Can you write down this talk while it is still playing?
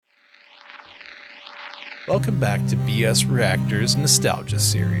Welcome back to BS Reactor's Nostalgia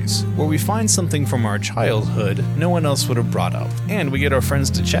Series, where we find something from our childhood no one else would have brought up, and we get our friends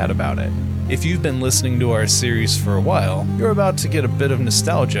to chat about it. If you've been listening to our series for a while, you're about to get a bit of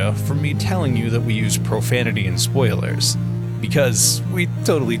nostalgia from me telling you that we use profanity and spoilers. Because we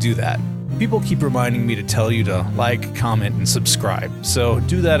totally do that. People keep reminding me to tell you to like, comment, and subscribe, so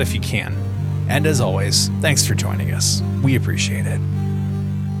do that if you can. And as always, thanks for joining us. We appreciate it.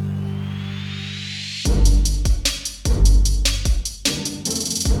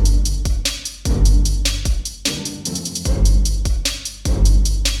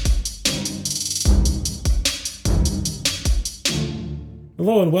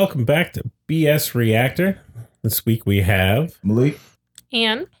 Hello and welcome back to BS Reactor. This week we have Malik,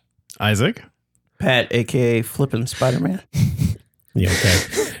 and Isaac, Pat, aka Flippin' Spider-Man. yeah,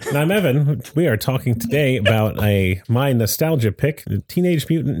 okay. And I'm Evan. We are talking today about my nostalgia pick, the Teenage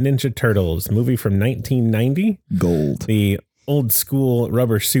Mutant Ninja Turtles movie from 1990. Gold. The old school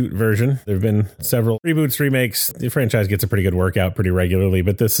rubber suit version. There have been several reboots, remakes. The franchise gets a pretty good workout pretty regularly,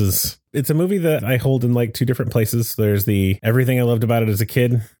 but it's a movie that I hold in like two different places. There's the everything I loved about it as a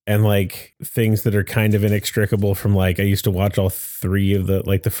kid and like things that are kind of inextricable from like I used to watch all three of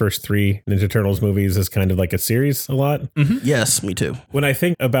the first three Ninja Turtles movies as kind of like a series a lot. Mm-hmm. Yes, me too. When I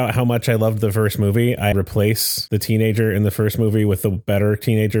think about how much I loved the first movie, I replace the teenager in the first movie with the better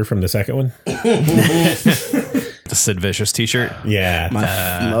teenager from the second one. The Sid Vicious t-shirt. Yeah. My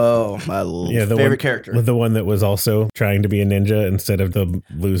favorite character. The one that was also trying to be a ninja instead of the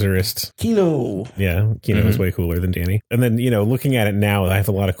loserist. Kino. Yeah, Kino is way cooler than Danny. And then, looking at it now, I have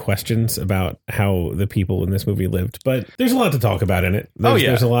a lot of questions about how the people in this movie lived. But there's a lot to talk about in it.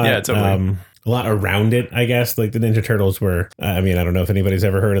 There's a lot. Yeah, totally. A lot around it, I guess. Like the Ninja Turtles were, I don't know if anybody's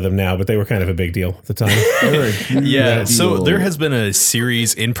ever heard of them now, but they were kind of a big deal at the time. Yeah, so there has been a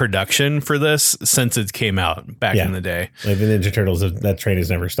series in production for this since it came out back in the day. Like the Ninja Turtles, that train has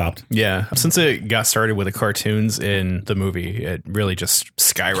never stopped. Yeah, since it got started with the cartoons in the movie, it really just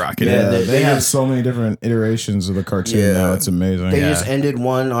skyrocketed. Yeah, they have so many different iterations of the cartoon now. It's amazing. They just ended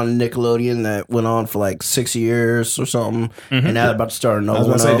one on Nickelodeon that went on for like 6 years or something, and now they're about to start another one.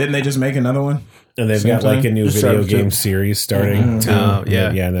 I was about to say, didn't they just make another one? And they've got like a new video game series starting. Oh,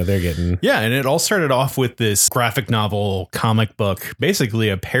 yeah. Yeah, no, they're getting... Yeah, and it all started off with this graphic novel comic book, basically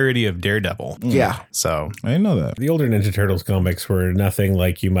a parody of Daredevil. Yeah. So I didn't know that. The older Ninja Turtles comics were nothing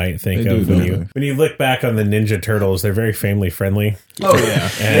like you might think of when you look back on the Ninja Turtles. They're very family friendly. Oh,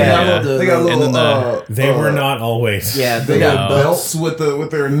 yeah. They got little... they were not always. Yeah, they got belts with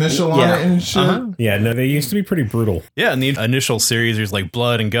their initial on it and shit. Yeah, no, they used to be pretty brutal. Yeah, in the initial series, there's like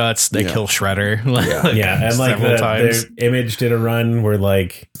blood and guts. They kill Shredder. Yeah, and like the Image did a run where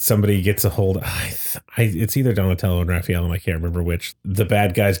like somebody gets a hold. It's either Donatello and Raphael, I can't remember which. The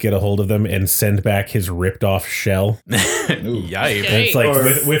bad guys get a hold of them and send back his ripped off shell. Yikes! And it's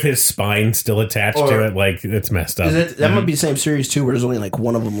like with his spine still attached to it. Like it's messed up. That might be the same series too, where there's only like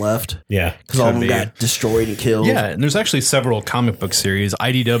one of them left. Yeah, because all of them got destroyed and killed. Yeah, and there's actually several comic book series.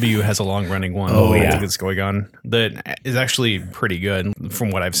 IDW has a long running one. I think it's going on that is actually pretty good from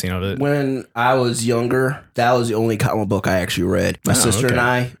what I've seen of it. When I was younger, that was the only comic book I actually read. My sister and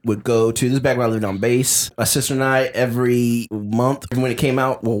I would go to, this is back when I lived on base. My sister and I, every month when it came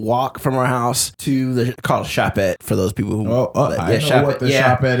out, will walk from our house to the, called a shopette for those people who... I know what the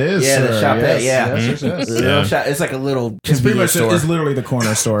shopette is. Yeah, the shopette, Yes. It's like a little... It's pretty much, it's literally the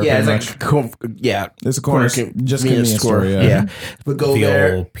corner store. Yeah, it's like, it's a corner just convenience store. Yeah. But go the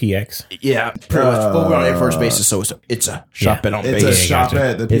there. Old PX. Yeah, pretty much. But we're on a first basis, so it's a shopette on base. It's a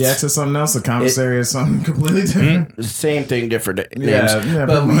shopette. The PX is something else. The commissary is something completely different. Same thing, different names. Yeah,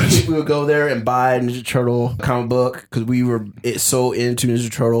 but we would go there and buy a Ninja Turtle comic book because we were so into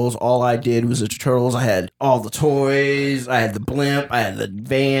Ninja Turtles. All I did was Ninja Turtles. I had all the toys. I had the blimp. I had the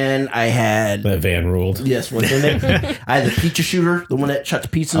van. I had... That van ruled. Yes, wasn't it? I had the pizza shooter, the one that shot the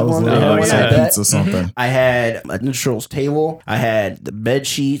pizza. Pizza something. I had a Ninja Turtles table. I had the bed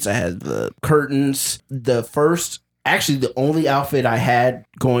sheets. I had the curtains. Actually, the only outfit I had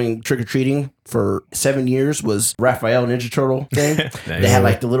going trick-or-treating for 7 years was Raphael Ninja Turtle thing. They had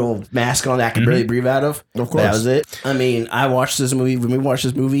like the little mask on that I could barely breathe out of. Of course. That was it. I mean, I watched this movie. When we watched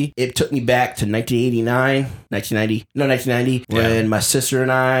this movie, it took me back to 1990, when my sister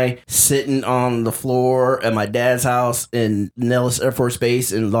and I sitting on the floor at my dad's house in Nellis Air Force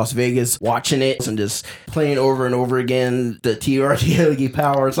Base in Las Vegas, watching it and just playing over and over again the TRT Heligy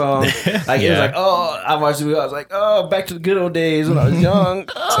Power song. Like it was like, I watched the movie. I was like, back to the good old days when I was young.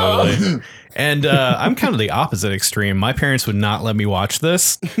 Totally. And I'm kind of the opposite extreme. My parents would not let me watch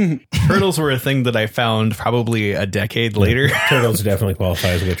this. Turtles were a thing that I found probably a decade later. Turtles definitely qualify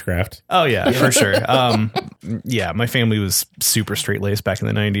as witchcraft. Oh, yeah, for sure. Yeah, my family was super straight-laced back in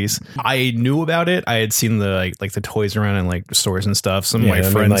the 90s. I knew about it. I had seen the like the toys around in like stores and stuff. Some of my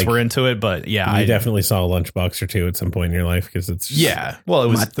friends were into it, but yeah. I definitely saw a lunchbox or two at some point in your life because it's... Yeah, well, it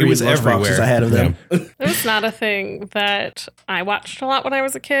was everywhere. I had of them. It was not a thing that I watched a lot when I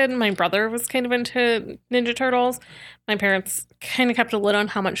was a kid. My brother was kind of into Ninja Turtles. My parents kind of kept a lid on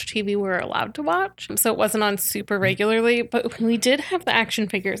how much TV we were allowed to watch, so it wasn't on super regularly, but we did have the action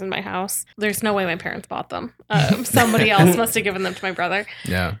figures in my house. There's no way my parents bought them. Somebody else must have given them to my brother.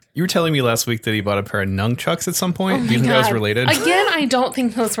 Yeah. You were telling me last week that he bought a pair of nunchucks at some point. Do you think that was related? Again, I don't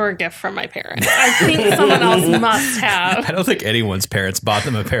think those were a gift from my parents. I think someone else must have. I don't think anyone's parents bought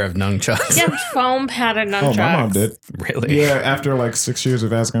them a pair of nunchucks. Yeah, foam padded nunchucks. Oh, my mom did. Really? Yeah, after like 6 years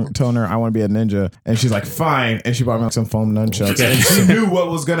of telling her I want to be a ninja, and she's like, fine, and she bought me some foam nunchucks, and she knew what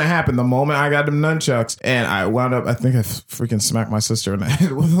was gonna happen the moment I got them nunchucks, and I wound up, I think I freaking smacked my sister in the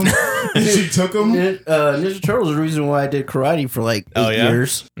head with them. And she took them. Ninja Turtles is the reason why I did karate for like 8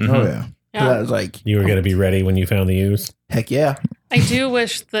 years. Mm-hmm. Oh yeah. I was like, you were going to be ready when you found the use. heck yeah. I do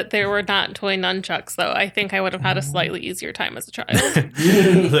wish that there were not toy nunchucks, though. I think I would have had a slightly easier time as a child.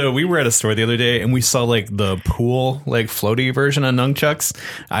 So we were at a store the other day and we saw like the pool, like floaty version of nunchucks.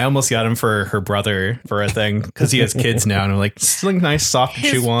 I almost got him for her brother for a thing because he has kids now. And I'm like, it's like nice, soft to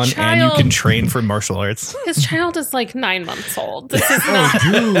chew on, and you can train for martial arts. His child is like 9 months old. This is not.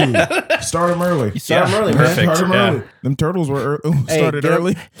 Dude, start him early. Start him early, man. Perfect. Start him Yeah. early. Them turtles were started get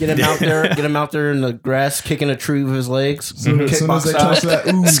early. Get him out there. Get him out there in the grass, kicking a tree with his legs. As soon as they touched that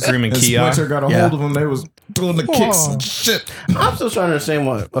ooze, Screaming and Kia. Splinter got a hold of them. They was doing the kicks and shit. I'm still trying to understand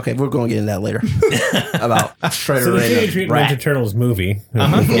what. Okay, we're going to get into that later. About Shredder So the and Teenage Mutant Ninja Turtles movie,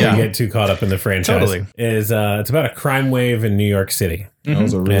 before Yeah. we get too caught up in the franchise, Totally. is it's about a crime wave in New York City. That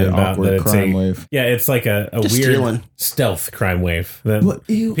was a really And about that awkward it's crime wave. Yeah, it's like a Just weird stealing. stealth crime wave. That But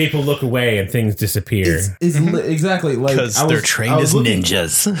ew. people look away and things disappear. Exactly like Because I they're was- trained I was as looking-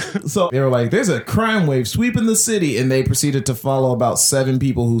 ninjas. So they were like, "There's a crime wave sweeping the city," and they proceeded to follow about 7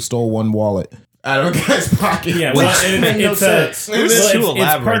 people who stole one wallet out of a guy's pocket. Yeah, well, and made no it's sense. It was too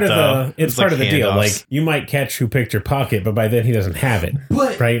elaborate, part of though. the It it's was part like of the deal. handoffs. Like you might catch who picked your pocket, but by then he doesn't have it.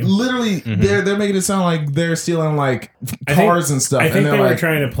 But Right. literally, they're making it sound like they're stealing like cars and stuff. I think and they they're were like,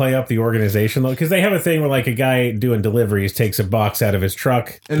 trying to play up the organization because they have a thing where like a guy doing deliveries takes a box out of his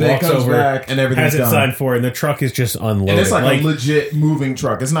truck, and then walks comes over, back and everything's has it done. signed for, and the truck is just unloaded. And it's like a legit moving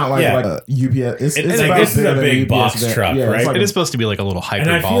truck. It's not like, Yeah. like a UPS. It's like, about this is bigger a than big UPS box van. truck, Yeah, it's right? like It a- is supposed to be like a little and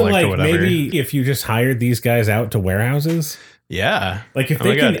I feel hyperbolic like or whatever. maybe if you just hired these guys out to warehouses, Yeah. like if Oh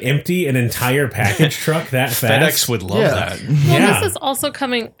they my can God. empty an entire package truck that fast, FedEx would love Yeah. that. Well, Yeah. this is also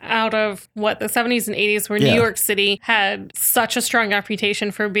coming out of the 70s and 80s, where New Yeah. York City had such a strong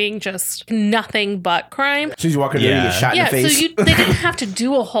reputation for being just nothing but crime. As soon as you walk in there, you Yeah. get shot Yeah, in the so face. they didn't have to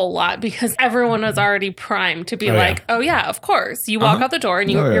do a whole lot because everyone was already primed to be Oh, yeah. like, oh yeah, of course. You walk out the door and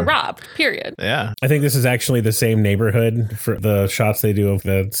Oh, you're yeah. robbed, period. Yeah. I think this is actually the same neighborhood for the shots they do of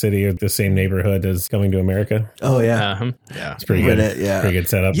the city or the same neighborhood as Coming to America. Oh, yeah. Yeah. It's pretty Read good. it, yeah. Pretty good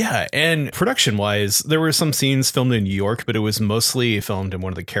setup. Yeah, and production-wise, there were some scenes filmed in New York, but it was mostly filmed in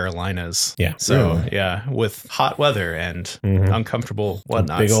one of the Carolinas. Yeah. So, Really? yeah, with hot weather and uncomfortable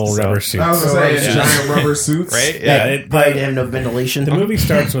whatnots. Big old So- rubber suit. I was gonna say, Yeah. giant rubber suits. Right? Yeah, Yeah. it, Probably didn't have no ventilation. the movie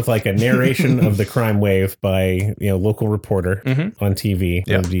starts with like a narration of the crime wave by local reporter on TV.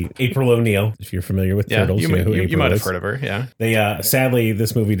 Yeah. That would be April O'Neil. If you're familiar with Yeah, Turtles, you, know who you April might have is. heard of her, yeah. They sadly,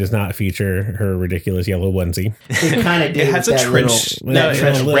 this movie does not feature her ridiculous yellow onesie. It kind of did. It has with a that trench, little- that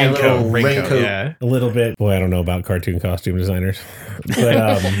trench little raincoat, yeah. A little bit. Boy, I don't know about cartoon costume designers, but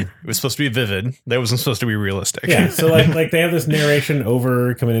It was supposed to be vivid. That wasn't supposed to be realistic. yeah. So like they have this narration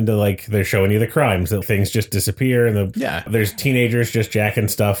over coming into like they're showing you the crimes that things just disappear and there's teenagers just jacking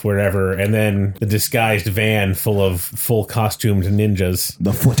stuff wherever, and then the disguised van full of full costumed ninjas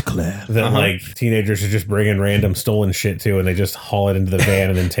The Foot Clan. that like teenagers are just bringing random stolen shit to, and they just haul it into the van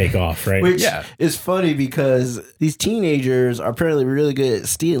and then take off. Right? Which Yeah. is funny because these teenagers are apparently really good at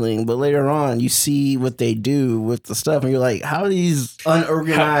stealing, but later on you see what they do with the stuff and you're like, how are these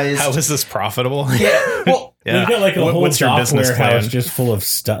unorganized? How is this profitable? Yeah, well, We've got like a whole What's your dock business warehouse plan? just full of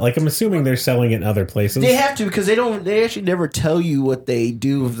stuff. Like I'm assuming they're selling it in other places. They have to because they actually never tell you what they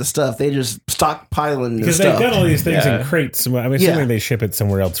do with the stuff. They just stockpiling the Because stuff. they've got all these things Yeah. in crates. I'm assuming they ship it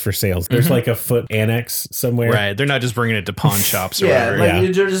somewhere else for sales. There's like a foot annex somewhere. Right. They're not just bringing it to pawn shops or yeah, whatever.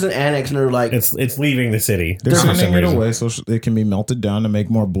 like they're just an annex and they're like, It's leaving the city. They're for some sending it reason. away so it can be melted down to make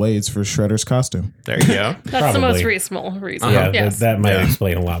more blades for Shredder's costume. There you go. That's the most Probably. reasonable reason. Yeah, Yes. that might Yeah.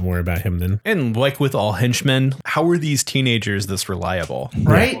 explain a lot more about him then. And like with all henchmen, how are these teenagers this reliable?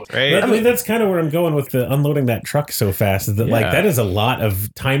 right? Right? I mean, that's kind of where I'm going with the unloading that truck so fast. Is that like Yeah. that is a lot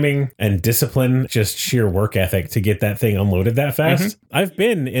of timing and discipline, just sheer work ethic to get that thing unloaded that fast. I've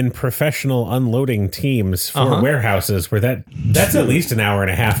been in professional unloading teams for warehouses where that's at least an hour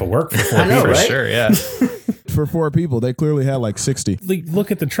and a half of work for 4 I know, people. For right? sure, yeah. For 4 people, they clearly had like 60. Like,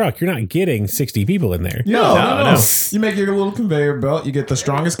 look at the truck. You're not getting 60 people in there. No. You make your little conveyor belt. You get the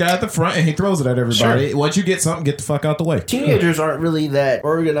strongest guy at the front, and he throws it at everybody. Once you get something, get the fuck out the way. Teenagers aren't really that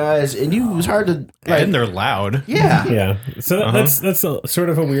organized, and it's hard to like. And they're loud. Yeah, Yeah, so that's a, sort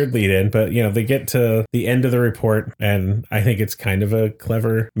of a weird lead in, but they get to the end of the report, and I think it's kind of a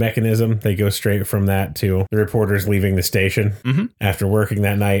clever mechanism. They go straight from that to the reporters leaving the station after working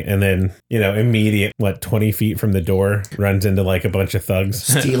that night, and then immediate 20 feet from the door runs into like a bunch of thugs.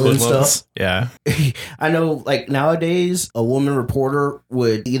 stealing Hoodlums. stuff. Yeah. I know, like nowadays, a woman reporter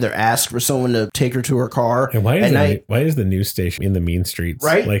would either ask for someone to take her to her car And why at is night. why is the news station in the mean streets?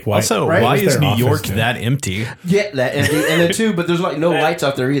 Right. Like why? Also, Right? why Where's is their New office York now? that empty? Get that, and then too, but there's like no lights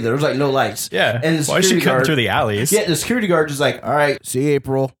out there either. There's like no lights. Yeah. and the Why is she security cutting guard- through the alleys? Yeah, the security guard is like, "All right, see you,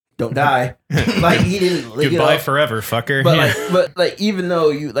 April. Don't die." Like he didn't. Goodbye forever, fucker. But Yeah. like, even though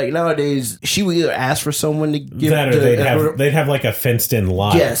you like nowadays, she would either ask for someone to give that, or they'd have like a fenced in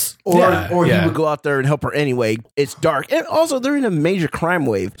lot. yes, or Yeah. he would go out there and help her anyway. It's dark, and also they're in a major crime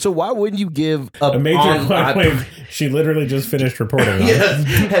wave. So why wouldn't you give A major crime wave. She literally just finished reporting on it. Yes,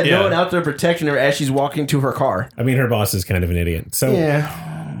 had Yeah. no one out there protecting her as she's walking to her car. I mean, her boss is kind of an idiot. So Yeah,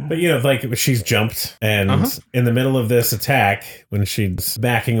 But like she's jumped, and in the middle of this attack, when she's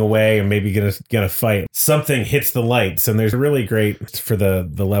backing away and maybe gonna fight, something hits the lights, and there's really great for the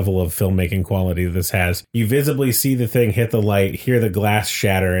level of filmmaking quality this has. You visibly see the thing hit the light, hear the glass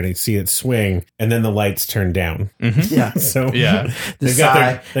shatter, and you see it swing, and then the lights turn down. yeah. So Yeah. they've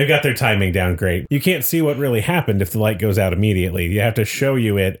got their timing down great. You can't see what really happened if the light goes out immediately. You have to show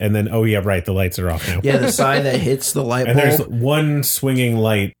you it, and then the lights are off now. Yeah, the sign that hits the light And there's bulb. one swinging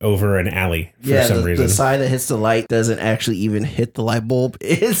light over an alley for some reason. The sign that hits the light doesn't actually even hit the light bulb.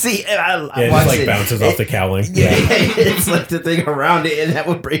 See, and I Yeah, it watched just like bounces off the cowling. Yeah, it's like the thing around it, and that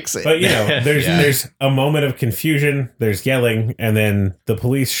what breaks it. But there's Yeah. there's a moment of confusion, there's yelling, and then the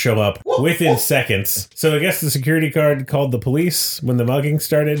police show up within seconds. So I guess the security guard called the police when the mugging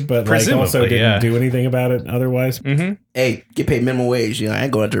started, but like also Presumably, didn't yeah. do anything about it otherwise. Hey, get paid minimum wage. I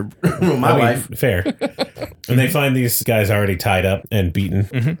ain't going to ruin my I mean, life. fair. And they find these guys already tied up and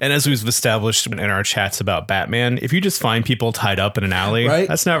beaten. And as we've established in our chats about Batman, if you just find people tied up in an alley, Right.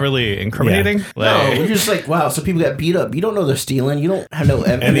 that's not really incriminating. Yeah. No, you're just like, wow, so people got beat up. You don't know they're stealing. You don't have no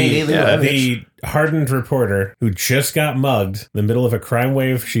And evidence. the hardened reporter who just got mugged in the middle of a crime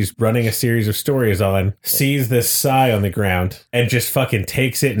wave she's running a series of stories on sees this sigh on the ground and just fucking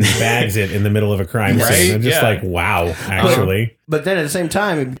takes it and bags it in the middle of a crime Right? scene. I'm just Yeah. like, wow, actually. But then at the same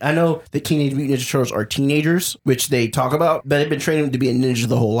time, I know the Teenage Mutant Ninja Turtles are teenagers, which they talk about, but they've been training to be a ninja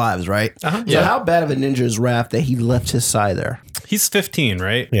their whole lives, right? So Yeah. how bad of a ninja is Raph that he left his side there? He's 15,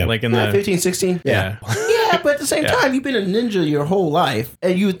 right? Yeah. Like in Yeah, the 15, 16? Yeah. Yeah, but at the same time, you've been a ninja your whole life,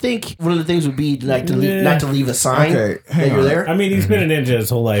 and you would think one of the things would be like to leave, not to leave a sign Okay, hang that you're on. there. I mean, he's been a ninja his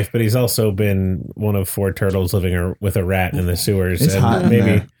whole life, but he's also been one of 4 turtles living with a rat in the sewers. It's and hot in maybe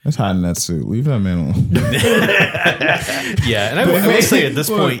there. It's hot in that suit. Leave that man alone. Yeah, and I will say at this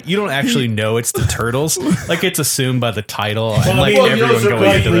point, you don't actually know it's the Turtles. Like, it's assumed by the title and like well, you know, everyone so, going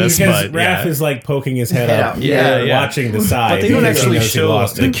like, into this, because but Raph yeah. is like poking his head up, Yeah. watching the side. But they don't because he actually knows he show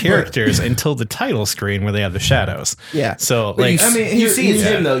lost the it. characters until the title screen where they have the shadows. Yeah. So, But like, you, I mean, you see it's yeah.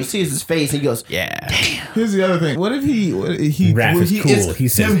 him though. You see his face, and he goes, yeah. Here's the other thing. What if he Raph when is cool. He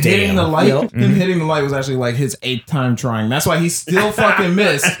says, him hitting "Damn." the light. Yep. Him hitting the light was actually like his 8th time trying. That's why he still fucking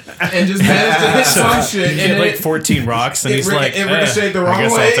missed and just managed to hit some shit. He And had like it, 14 rocks, and he's like, it ricocheted the I wrong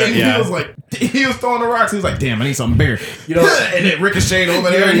guess I'll way. take- And yeah. he was like, he was throwing the rocks. He was like, damn, I need something bigger. You know, and it ricocheted over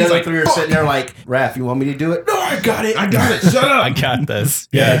the there. And he's other like, three are fuck. sitting there like, Raph, you want me to do it? No, I got it. Shut up. I got this.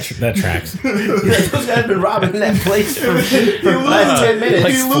 Yeah, that tracks. Those guys have been robbing that place for the last 10 minutes.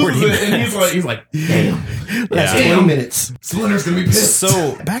 Like he 40 loses it, and he's like, damn. Last Yeah. 20 minutes. Splinter's gonna be pissed.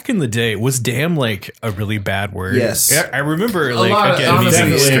 So back in the day, was damn like a really bad word? Yes. I remember like lot of- again, me honestly,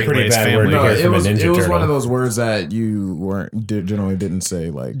 being a definitely a straight pretty laced bad family. word to no, hear it from a was Ninja one Turtle. of those words that you generally didn't say.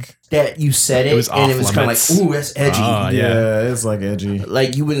 Like, That you said it, It was and it was off kind of like, limits. ooh, that's edgy. Oh, yeah. yeah, it's like edgy.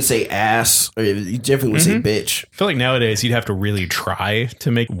 Like you wouldn't say ass, or you definitely would say bitch. I feel like nowadays you'd have to really try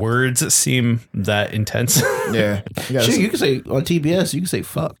to make words seem that intense. Yeah, you gotta Shit, you can say on TBS, you can say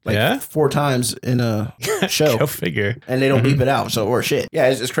fuck like Yeah? 4 times in a show. Go figure. And they don't beep it out, so or shit. Yeah,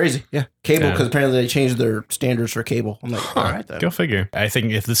 it's crazy. Yeah, cable Yeah. because apparently they changed their standards for cable. I'm like, all right then. Go figure. I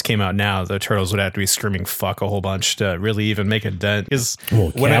think if this came out now, the Turtles would have to be screaming "fuck" a whole bunch to really even make a dent. Because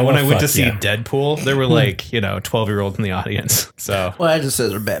Well, when I went to fuck, see yeah. Deadpool, there were like 12-year-olds in the audience. So Well, that just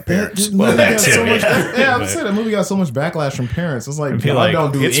says they're bad parents. Well, that got too, so much, yeah. yeah, I'm saying the movie got so much backlash from parents. It's like, feel I like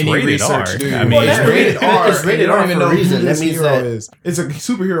don't do it's any rated research, R. dude. I mean, Well, it's rated R. It's rated You don't R even for a know reason. who this That means hero that- is. It's a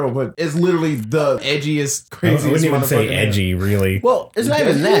superhero, but it's literally the edgiest, I craziest. wouldn't even say motherfucker. edgy, really. Well, it's not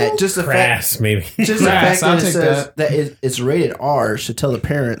even that. Just the fact, Crass, maybe. just the Crass, fact I'll that it take says that. that it's rated R should tell the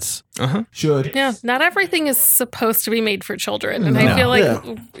parents. Should. Yeah, not everything is supposed to be made for children, and I No. feel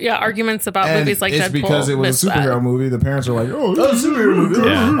like arguments about And movies like it's Deadpool because it was a miss that. superhero movie. The parents are like, "Oh, it's a superhero movie."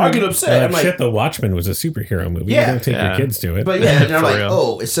 Yeah. I get upset. I'm like, shit, The Watchmen was a superhero movie. Yeah. You don't take Yeah. your kids to it. but yeah, and they're For like, real.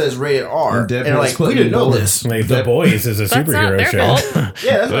 oh, it says rated R, And and Deadpool's they're like, we putting didn't know bullets. this. like, The Boys is a That's not superhero their show. fault.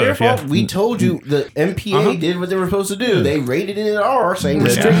 Yeah, that's not your Yeah. fault. We told you the MPA did what they were supposed to do. They rated it in R, saying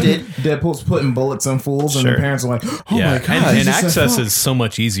restricted. Deadpool's putting bullets on fools, and Sure. the parents are like, "Oh yeah, my god!" and he just said access fuck. is so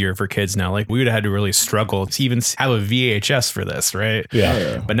much easier for kids now. Like we would have had to really struggle to even have a VHS for this, right?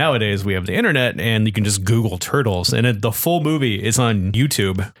 Yeah. But nowadays we have the internet, and you can just Google Turtles, and the full movie is on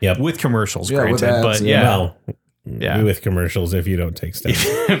YouTube. Yep. With commercials, Yeah, with granted, ads, but yeah. Well, Yeah. with commercials if you don't take steps.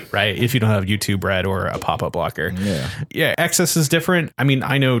 right. If you don't have YouTube Red or a pop-up blocker. Yeah. Yeah, access is different. I mean,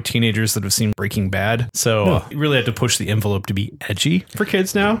 I know teenagers that have seen Breaking Bad, so you really had to push the envelope to be edgy for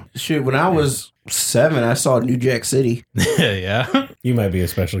kids now. Shoot, when I was 7, I saw New Jack City. Yeah. You might be a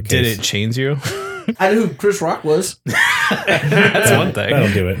special case. Did it change you? I knew who Chris Rock was. That's one thing.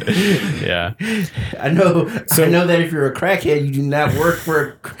 That'll do it. Yeah. I know that if you're a crackhead, you do not work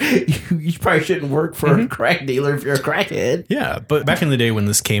for. You probably shouldn't work for a crack dealer if you're a crackhead. Yeah, but back in the day when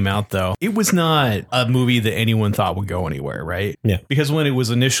this came out, though, it was not a movie that anyone thought would go anywhere, right? Yeah. Because when it was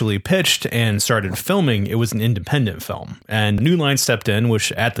initially pitched and started filming, it was an independent film. And New Line stepped in,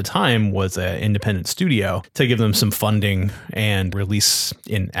 which at the time was an independent studio, to give them some funding and release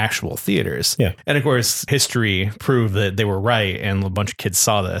in actual theaters. Yeah. And of course, history proved that they were right, and a bunch of kids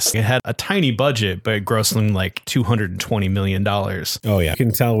saw this. It had a tiny budget, but it grossed them like $220 million. Oh, yeah. You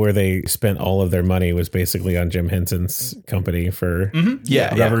can tell where they spent all of their money was basically on Jim Henson's company for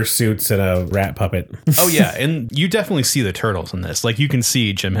Yeah. rubber suits and a rat puppet. Oh, yeah. And you definitely see the turtles in this. Like, you can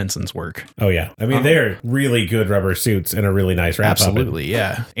see Jim Henson's work. Oh, yeah. I mean, they're really good rubber suits and a really nice rat Absolutely,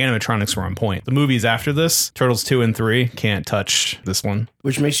 yeah. Animatronics were on point. The movies after this, Turtles 2 and 3, can't touch this one.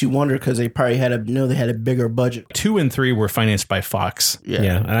 Which makes you wonder because they probably had a bigger budget. 2 and 3 were financed by Fox. puppet.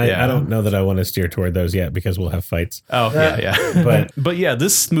 Yeah. And I don't know that I want to steer toward those yet because we'll have fights. Oh, yeah. But But yeah,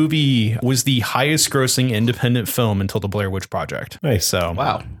 this movie was the highest grossing independent film until the Blair Witch Project. Nice. So,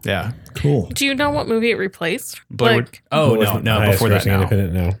 Wow. yeah. Cool. Do you know what movie it replaced? Blair Like, Witch. Oh, What was no, the no, highest before that, grossing no.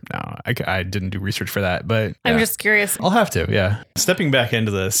 independent? No. No, I didn't do research for that, but I'm yeah. just curious. I'll have to, yeah. Stepping back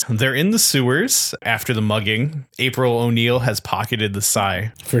into this, they're in the sewers after the mugging. April O'Neil has pocketed the Psy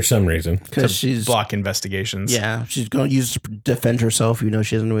For some reason. Because to she's block investigations. yeah, she's going to use it to defend herself. You know,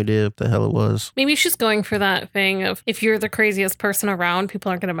 she has no idea what the hell it was. Maybe she's going for that thing of if you're the craziest person around, people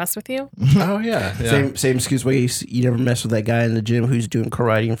aren't going to mess with you. Oh, yeah. Same excuse why you never mess with that guy in the gym who's doing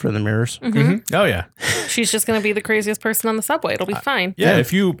karate in front of the mirrors. Oh, yeah. She's just going to be the craziest person on the subway. It'll be fine. Yeah,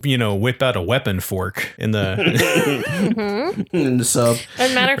 if you whip out a weapon fork in the In the sub.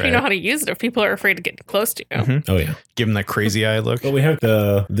 Doesn't matter if you Right. know how to use it if people are afraid to get close to you. Oh, yeah. give him that crazy eye look. Well, we have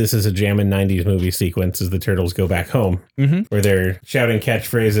the This Is a Jammin' 90s movie sequence as the turtles go back home, where they're shouting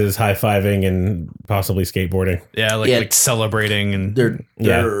catchphrases, high-fiving, and possibly skateboarding. Yeah, like celebrating and They're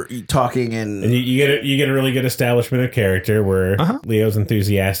talking And and you get a really good establishment of character where Leo's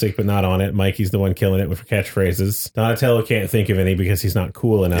enthusiastic but not on it. Mikey's the one killing it with catchphrases. Donatello can't think of any because he's not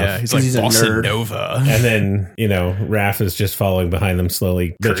cool enough. yeah, he's like He's a Bossa nerd. Nova. And then, Raph is just following behind them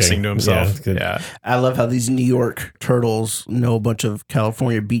slowly, Cursing bitching. to himself. Yeah, Yeah. I love how these New York turtles know a bunch of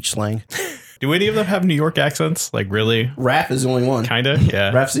California beach slang. Do any of them have New York accents? Like, really? Raph is the only one. Kind of?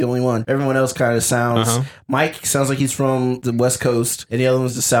 Yeah. Raph's the only one. Everyone else kind of sounds. Uh-huh. Mike sounds like he's from the West Coast, and the other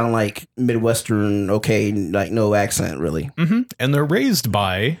ones just sound like Midwestern, okay, like no accent really. Mm-hmm. And they're raised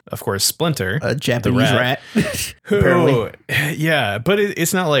by, of course, Splinter. A Japanese rat. Who, yeah, but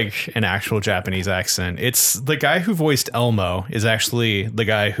it's not like an actual Japanese accent. It's the guy who voiced Elmo is actually the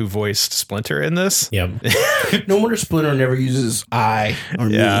guy who voiced Splinter in this. Yep. No wonder Splinter never uses I or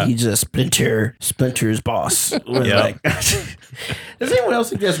Yeah. me. He just Splinter's boss. Yeah. Like, does anyone else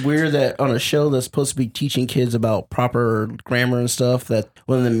think that's weird that on a show that's supposed to be teaching kids about proper grammar and stuff, that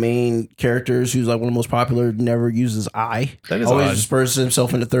one of the main characters, who's like one of the most popular, never uses I? That is always odd. disperses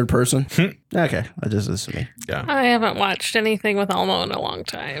himself into third person. Okay, that just is to me. Yeah. I haven't watched anything with Elmo in a long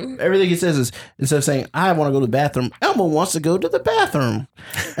time. Everything he says is, instead of saying I want to go to the bathroom, Elmo wants to go to the bathroom.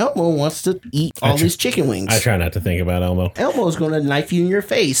 Elmo wants to eat all these chicken wings. I try not to think about Elmo. Elmo's going to knife you in your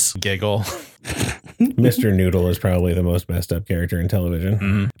face. Giggle. Mr. Noodle is probably the most messed up character in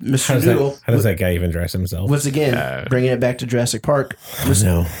television. Mr. Noodle. How does that guy even dress himself? Once again, bringing it back to Jurassic Park,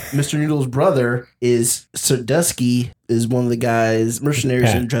 No. Mr. Noodle's brother is Sardusky, is one of the guys, mercenaries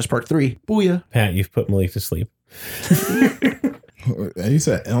Pat. in Jurassic Park 3. Booyah. Pat, you've put Malik to sleep. You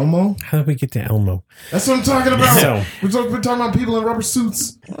said Elmo? How did we get to Elmo? That's what I'm talking about. So- We're talking about people in rubber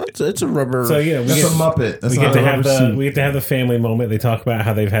suits. It's a rubber. So, you know, That's a Muppet. That's we not get to a have rubber the suit. we get to have the family moment. They talk about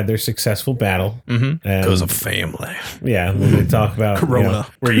how they've had their successful battle. Mm-hmm. And- Because of family. Yeah, they talk about Corona. You know,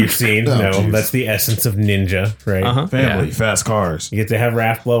 where you've seen. Oh, no, geez. that's the essence of ninja, right? Uh-huh. Family, Yeah. fast cars. You get to have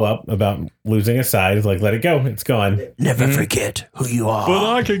Raph blow up about losing a side. It's like, let it go, it's gone. Never forget who you are.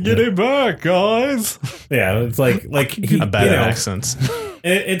 I can get it back, guys. Yeah, it's like he, I'm bad you at know, accents.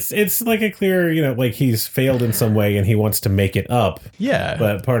 It's like a clear, you know, like he's failed in some way and he wants to make it up. Yeah.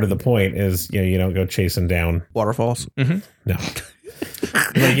 But part of the point is, you know, you don't go chase him down. Waterfalls. No.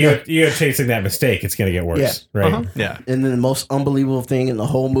 Like you're chasing that mistake, it's gonna get worse, Yeah. right? Uh-huh. Yeah. And then the most unbelievable thing in the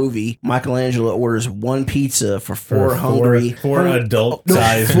whole movie, Michelangelo orders one pizza for four hungry, four hungry-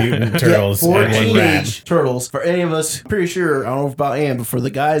 adult-sized mutant turtles Yeah, four and one rat. teenage turtles. For any of us, pretty sure, I don't know about Ann, but for the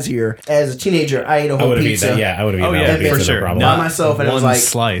guys here, as a teenager, I ate a I whole would have eaten pizza that. Yeah, I would have Oh, eaten yeah, that whole for pizza, sure. no problem. By myself, and I was one like,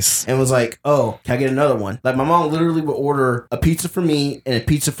 slice. and was like, oh, can I get another one? Like, my mom literally would order a pizza for me and a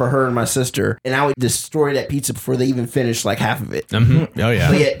pizza for her and my sister, and I would destroy that pizza before they even finished like half of it. Mm-hmm. Oh, yeah.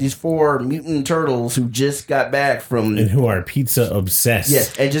 But yet, these four mutant turtles who just got back from And who are pizza obsessed.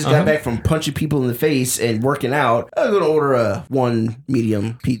 yes, and just got back from punching people in the face and working out. I was gonna order a one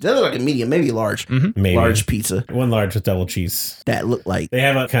medium pizza. That looked like a medium, maybe a large, Maybe. large pizza. One large with double cheese. That looked like They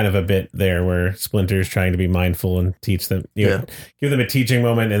have a kind of a bit there where Splinter's trying to be mindful and teach them, you know, give them a teaching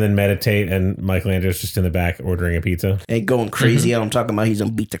moment and then meditate. And Michelangelo's just in the back ordering a pizza. and going crazy. I'm talking about he's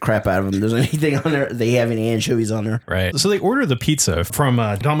gonna beat the crap out of him. There's anything on there? They have any anchovies on there, Right. So they order the pizza from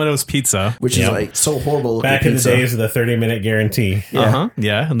Domino's Pizza. which Yep. is like so horrible. looking Back in the pizza. days of the 30-minute guarantee. Uh-huh.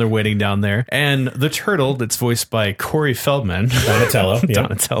 Yeah. And they're waiting down there. And the turtle that's voiced by Corey Feldman, Donatello. Yep.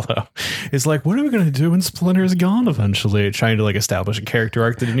 Donatello, is like, what are we going to do when Splinter's gone eventually? Trying to like establish a character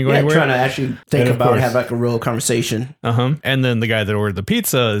arc that didn't go Yeah, anywhere. trying to actually think And of about course- have like a real conversation. Uh-huh. And then the guy that ordered the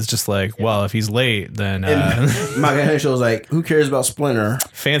pizza is just like, well, if he's late, then And Michelangelo was like, "Who cares about Splinter?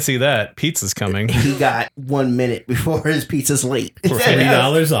 fancy that. Pizza's coming. He got 1 minute before his pizza's late."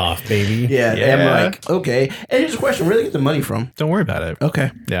 $3 off, baby. Yeah, Yeah. and I'm like, okay. And here's a question: where do they get the money from? Don't worry about it.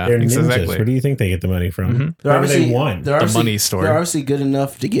 Okay, Yeah, They're ninjas. exactly. Where do you think they get the money from? they're Where do they obviously want? they're obviously- money store. They're obviously good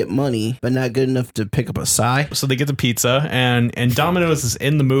enough to get money, but not good enough to pick up a sigh. So they get the pizza, and Domino's is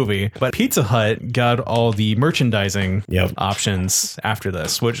in the movie, but Pizza Hut got all the merchandising Yep. options after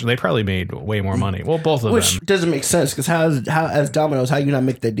this, which they probably made way more money. Well, both of Which them. doesn't make sense because how as Domino's, how you not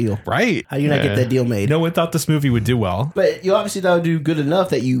make that deal? Right. How do you not get that deal made? No one thought this movie would do well. But you obviously thought it would do good enough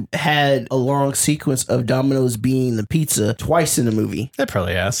that you had a long sequence of Domino's being the pizza twice in the movie. They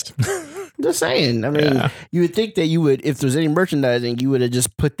probably asked. Just saying. I mean, you would think that you would, if there's any merchandising, you would have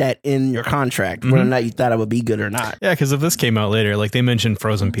just put that in your contract, whether or not you thought it would be good or not. Yeah, because if this came out later, like they mentioned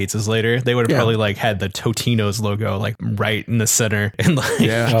frozen pizzas later, they would have probably like had the Totino's logo like right in the center and like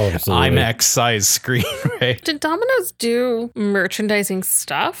Oh, absolutely. IMAX size screen, right? Did Domino's do merchandising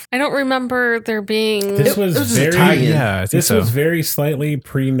stuff? I don't remember there being. This was it was just a very tie-in. Yeah, I think This so. was very slightly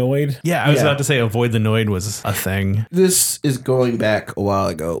pre-Noid. Yeah, I was Yeah. about to say avoid the Noid was a thing. This is going back a while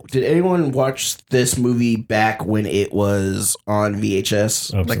ago. Did anyone watched this movie back when it was on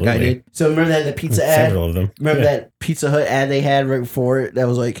VHS, like I Absolutely. did. So remember that the pizza ad? Several of them. Remember Yeah. that Pizza Hut ad they had right before it? That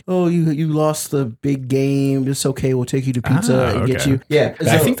was like, "Oh, you lost the big game. It's okay. We'll take you to Pizza Hut and get okay. you." Yeah,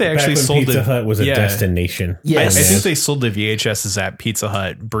 I think they Back actually when sold Pizza it. Hut was a yeah. destination. I Yes. think they sold the VHSs at Pizza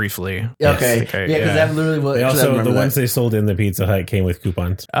Hut briefly. Okay, Okay, yeah, because yeah. that literally was. They 'cause I also, remember the that. ones they sold in the Pizza Hut came with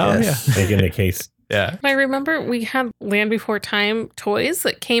coupons. Oh Yes. Like in the case. yeah. I remember we had Land Before Time toys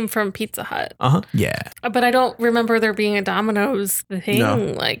that came from Pizza Hut, Yeah. but I don't remember there being a Domino's thing No.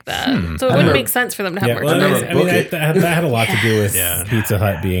 like that. So it I wouldn't remember- make sense for them to have Yeah, well, merchandising. I mean, book that had a lot to do with Yeah. Pizza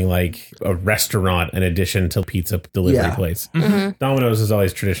Hut being like a restaurant in addition to pizza delivery Yeah. place. Mm-hmm. Domino's is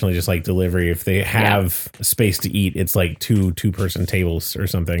always traditionally just like delivery. If they have space to eat, it's like two-person tables or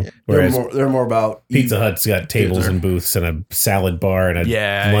something. Whereas they're more about Pizza Hut's got tables and booths and a salad bar and a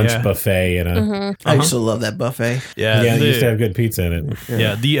Yeah, lunch yeah. buffet and a Mm-hmm. I used to love that buffet. Yeah. yeah, it the- used to have good pizza in it.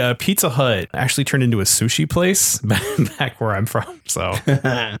 Yeah, the Pizza Hut actually turned into a sushi place back where I'm from. So, good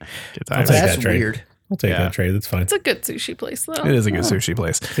times. take That's that trade. weird. I'll take Yeah. that trade. That's fine. It's a good sushi place, though. It is a good sushi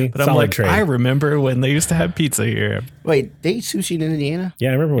place. See, But I'm solid like, trade. I remember when they used to have pizza here. Wait, they eat sushi in Indiana? Yeah,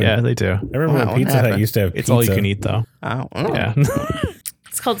 I remember when. Yeah, they do. I remember Wow, when what Pizza Hut happened? used to have. It's all you pizza. can eat, though. I don't know. Yeah.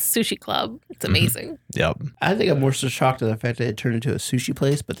 It's called Sushi Club. It's amazing. Yep. I think I'm more so shocked at the fact that it turned into a sushi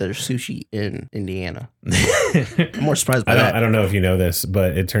place, but there's sushi in Indiana. I'm more surprised by I that. don't know if you know this,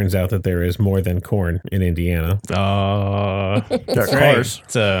 but it turns out that there is more than corn in Indiana. There are right. cars.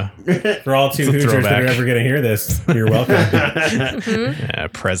 It's a For all two It's a Hoosiers that are throwback. ever going to hear this, you're welcome.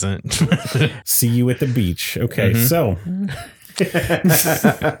 present. See you at the beach. Okay, Mm-hmm. so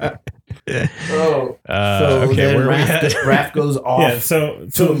Oh, okay, then where are we at? Raph goes off. yeah, so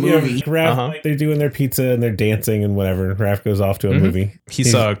to a you know, movie. Raph, Uh-huh. like, they're doing their pizza and they're dancing and whatever. Raph goes off to a movie. He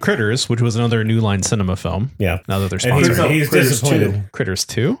saw Critters, which was another New Line Cinema film. Yeah, Now that they're and sponsored. he's Critters disappointed. Critters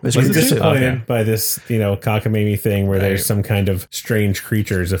 2? It's He's Critters 2. disappointed Okay. by this, cockamamie thing where there's Right. some kind of strange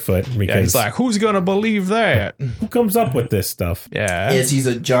creatures afoot. Yeah, Because he's like, who's going to believe that? who comes up with this stuff? Yeah. Yes, he's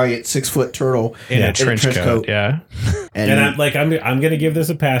a giant 6-foot turtle in Yeah. a trench coat. Yeah. And I'm gonna give this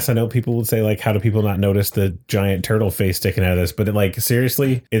a pass. I know people would say like, how do people not notice the giant turtle face sticking out of this? But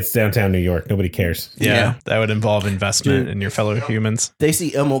seriously, it's downtown New York. Nobody cares. Yeah. That would involve investment in your fellow humans. they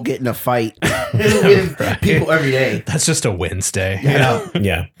see Elmo get in a fight with people every day. That's just a Wednesday. Yeah.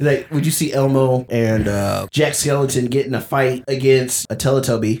 Yeah, Like, would you see Elmo and Jack Skellington get in a fight against a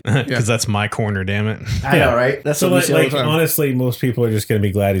Teletubby? Because that's my corner, damn it. I know, right? That's so what we see all the time. honestly, most people are just gonna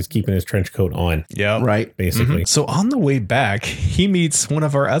be glad he's keeping his trench coat on. Yep. Right. Basically, So on the way back, he meets one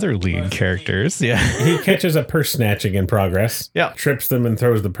of our other lead characters. Yeah. he catches a purse snatching in progress. Yeah. trips them and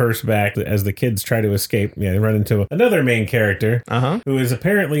throws the purse back as the kids try to escape. Yeah, they run into another main character who is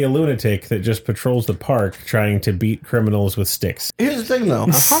apparently a lunatic that just patrols the park trying to beat criminals with sticks. Here's the thing, though.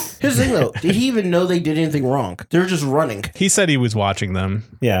 Here's the thing, though. Did he even know they did anything wrong? They're just running. He said he was watching them.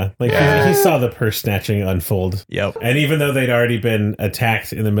 Yeah, like he saw the purse snatching unfold. Yep. And even though they'd already been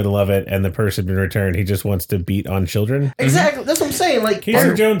attacked in the middle of it and the purse had been returned, he just wants to beat on children. Exactly. That's what I'm saying. Like,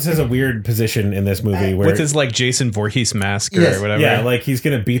 Casey Jones has a weird position in this movie where With his like Jason Voorhees mask or Yes. whatever. yeah, like he's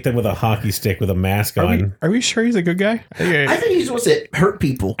gonna beat them with a hockey stick with a mask on. Are we sure he's a good guy? I think he just wants to hurt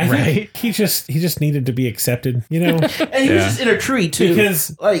people. I think Right. he just needed to be accepted, you know? And he was just in a tree, too.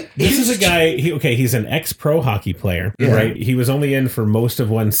 Because like, this he's is a guy. He's an ex-pro hockey player, Yeah. right? He was only in for most of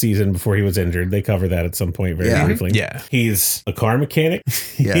one season before he was injured. They cover that at some point very Yeah. briefly. Yeah. He's a car mechanic.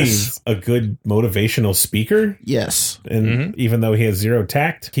 Yes. He's a good motivational speaker. Yes. And even though he has zero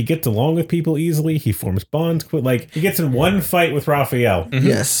tact, he gets along with people easily. He forms bonds. Like, he gets in one fight with Raphael.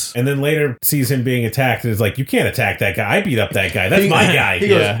 Yes. And then later sees him being attacked and is like, you can't attack that guy. I beat up that guy. That's my guy. He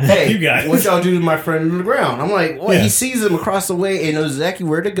goes, Yeah. hey, You guys. what y'all do to my friend on the ground? I'm like, well, Yeah. he sees him across the way and knows exactly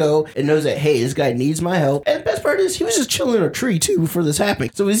where to go and knows that, hey, this guy needs my help. And the best part is he was just chilling in a tree, too, before this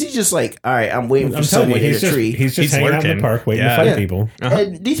happened. So is he just like, all right, I'm waiting for I'm telling you, someone in he's a just, tree. he's just He's hanging out in lurking. the park waiting Yeah. to fight Yeah. people.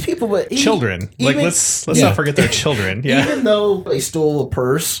 And these people, but Children. Like even- let's Yeah. not forget they're children. Yeah. even though they stole a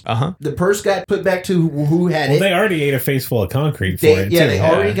purse, Uh-huh. the purse got put back to who had Well, it. they already ate a face full of concrete for They, it. yeah, too. they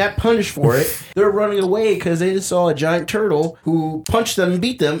already got punished for it. They're running away because they just saw a giant turtle who punched them and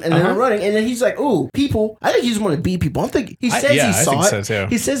beat them, and they're running. And then he's like, "Ooh, people!" I think he just wanted to beat people. I think he says he I saw think it. so, too.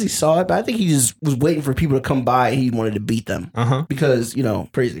 He says he saw it, but I think he just was waiting for people to come by. And he wanted to beat them because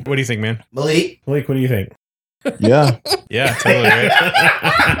crazy. What do you think, man? Malik, Blake, what do you think? Yeah. Yeah, totally right.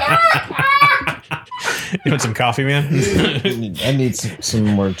 You want some coffee, man? I need some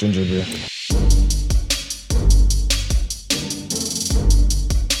more ginger beer.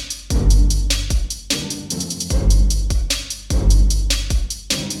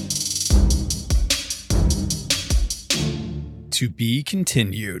 To be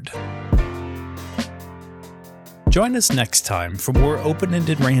continued. Join us next time for more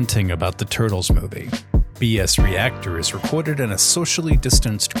open-ended ranting about the Turtles movie. BS Reactor is recorded in a socially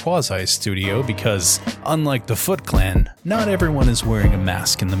distanced quasi-studio because, unlike the Foot Clan, not everyone is wearing a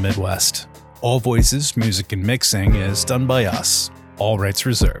mask in the Midwest. All voices, music, and mixing is done by us. All rights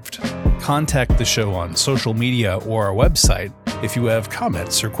reserved. Contact the show on social media or our website if you have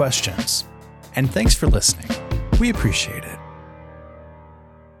comments or questions. And thanks for listening. We appreciate it.